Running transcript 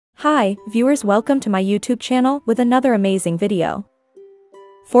Hi, viewers, welcome to my YouTube channel with another amazing video.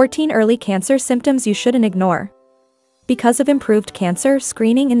 14 early cancer symptoms you shouldn't ignore. Because of improved cancer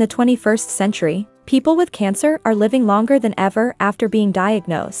screening in the 21st century, people with cancer are living longer than ever after being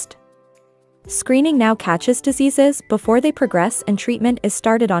diagnosed. Screening now catches diseases before they progress and treatment is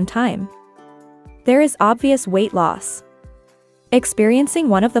started on time. There is obvious weight loss. Experiencing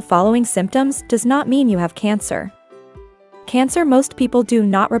one of the following symptoms does not mean you have cancer. Cancer. Most people do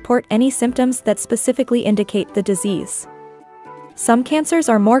not report any symptoms that specifically indicate the disease. Some cancers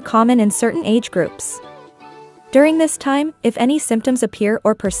are more common in certain age groups. During this time, if any symptoms appear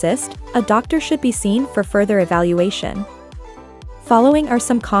or persist, a doctor should be seen for further evaluation. Following are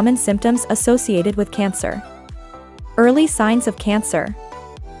some common symptoms associated with cancer. Early signs of cancer.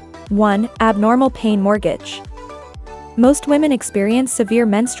 1. Abnormal pain. Mortgage. Most women experience severe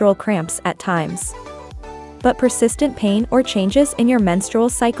menstrual cramps at times. But persistent pain or changes in your menstrual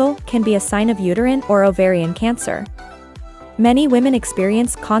cycle can be a sign of uterine or ovarian cancer. Many women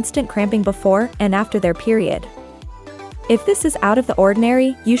experience constant cramping before and after their period. If this is out of the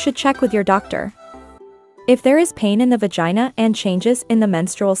ordinary, you should check with your doctor. If there is pain in the vagina and changes in the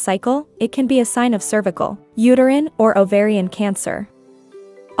menstrual cycle, it can be a sign of cervical, uterine, or ovarian cancer.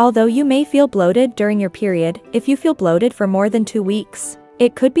 Although you may feel bloated during your period, if you feel bloated for more than 2 weeks,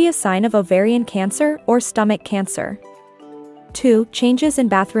 it could be a sign of ovarian cancer or stomach cancer. 2. Changes in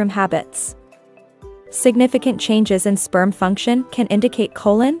bathroom habits. Significant changes in sperm function can indicate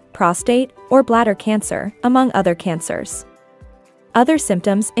colon, prostate, or bladder cancer, among other cancers. Other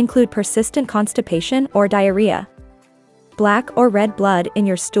symptoms include persistent constipation or diarrhea. Black or red blood in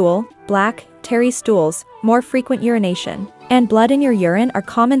your stool, black, tarry stools, more frequent urination, and blood in your urine are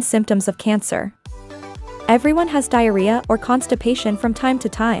common symptoms of cancer. Everyone has diarrhea or constipation from time to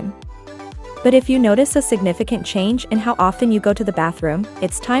time. But if you notice a significant change in how often you go to the bathroom,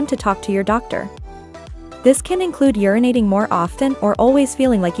 it's time to talk to your doctor. This can include urinating more often or always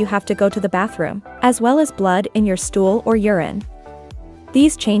feeling like you have to go to the bathroom, as well as blood in your stool or urine.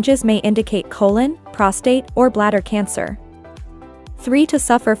 These changes may indicate colon, prostate, or bladder cancer. 3. To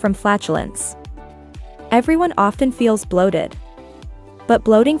suffer from flatulence. Everyone often feels bloated. But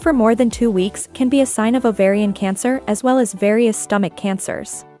bloating for more than 2 weeks can be a sign of ovarian cancer as well as various stomach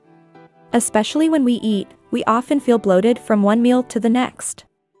cancers. Especially when we eat, we often feel bloated from one meal to the next.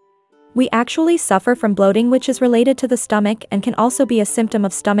 We actually suffer from bloating, which is related to the stomach and can also be a symptom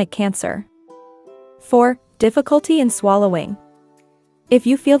of stomach cancer. 4. Difficulty in swallowing. If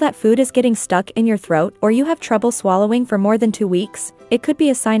you feel that food is getting stuck in your throat or you have trouble swallowing for more than 2 weeks, it could be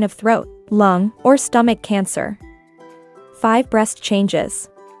a sign of throat, lung, or stomach cancer. 5. Breast changes.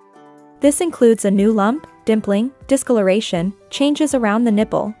 This includes a new lump, dimpling, discoloration, changes around the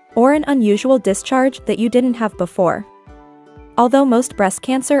nipple, or an unusual discharge that you didn't have before. Although most breast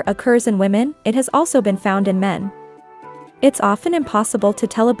cancer occurs in women, it has also been found in men. It's often impossible to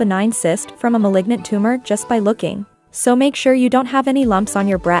tell a benign cyst from a malignant tumor just by looking, so make sure you don't have any lumps on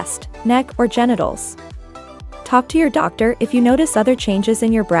your breast, neck, or genitals. Talk to your doctor if you notice other changes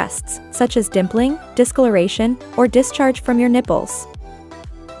in your breasts, such as dimpling, discoloration, or discharge from your nipples.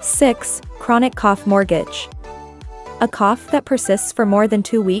 6. Chronic cough. Mortgage. A cough that persists for more than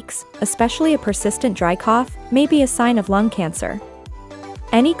 2 weeks, especially a persistent dry cough, may be a sign of lung cancer.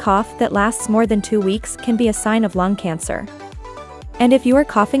 Any cough that lasts more than 2 weeks can be a sign of lung cancer. And if you are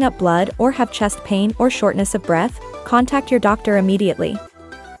coughing up blood or have chest pain or shortness of breath, contact your doctor immediately.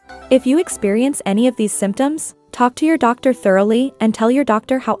 If you experience any of these symptoms, talk to your doctor thoroughly and tell your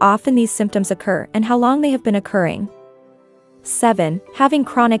doctor how often these symptoms occur and how long they have been occurring. 7. Having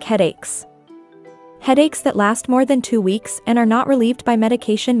chronic headaches. Headaches that last more than 2 weeks and are not relieved by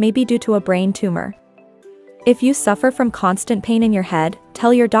medication may be due to a brain tumor. If you suffer from constant pain in your head,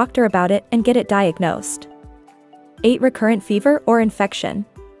 tell your doctor about it and get it diagnosed. 8. Recurrent fever or infection.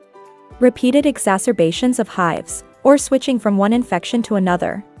 Repeated exacerbations of hives, or switching from one infection to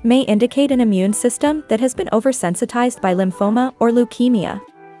another, may indicate an immune system that has been oversensitized by lymphoma or leukemia.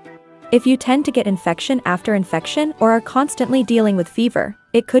 If you tend to get infection after infection or are constantly dealing with fever,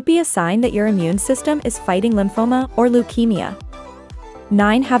 it could be a sign that your immune system is fighting lymphoma or leukemia.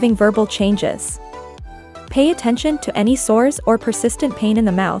 9. Having verbal changes. Pay attention to any sores or persistent pain in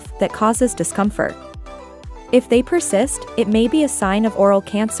the mouth that causes discomfort. If they persist, it may be a sign of oral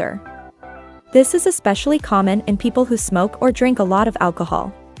cancer. This is especially common in people who smoke or drink a lot of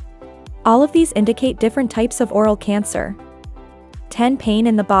alcohol. All of these indicate different types of oral cancer. 10. Pain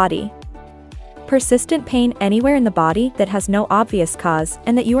in the body. Persistent pain anywhere in the body that has no obvious cause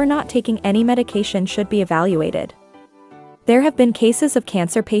and that you are not taking any medication should be evaluated. There have been cases of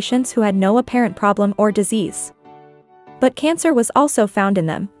cancer patients who had no apparent problem or disease. But cancer was also found in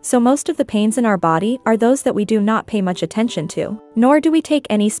them, so most of the pains in our body are those that we do not pay much attention to, nor do we take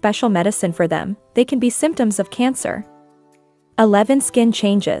any special medicine for them. They can be symptoms of cancer. 11. Skin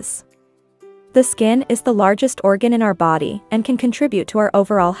changes. The skin is the largest organ in our body and can contribute to our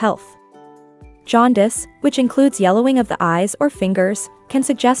overall health. Jaundice, which includes yellowing of the eyes or fingers, can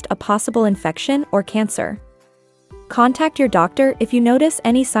suggest a possible infection or cancer. Contact your doctor if you notice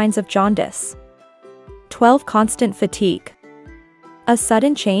any signs of jaundice. 12. Constant fatigue. A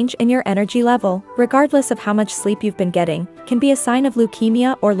sudden change in your energy level, regardless of how much sleep you've been getting, can be a sign of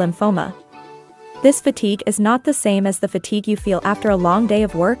leukemia or lymphoma. This fatigue is not the same as the fatigue you feel after a long day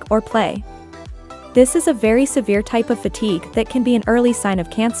of work or play. This is a very severe type of fatigue that can be an early sign of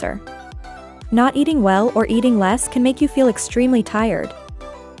cancer. Not eating well or eating less can make you feel extremely tired.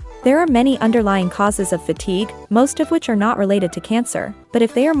 There are many underlying causes of fatigue, most of which are not related to cancer, but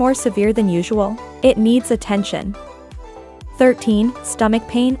if they are more severe than usual, it needs attention. 13. Stomach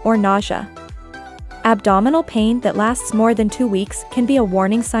pain or nausea. Abdominal pain that lasts more than 2 weeks can be a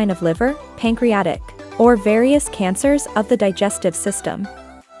warning sign of liver, pancreatic, or various cancers of the digestive system.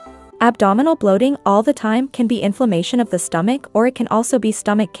 Abdominal bloating all the time can be inflammation of the stomach, or it can also be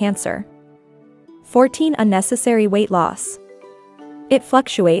stomach cancer. 14. Unnecessary weight loss. It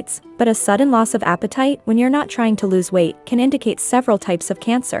fluctuates, but a sudden loss of appetite when you're not trying to lose weight can indicate several types of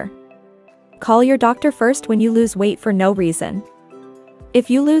cancer. Call your doctor first when you lose weight for no reason. If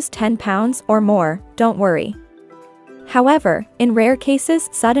you lose 10 pounds or more, don't worry. However, in rare cases,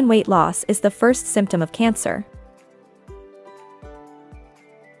 sudden weight loss is the first symptom of cancer.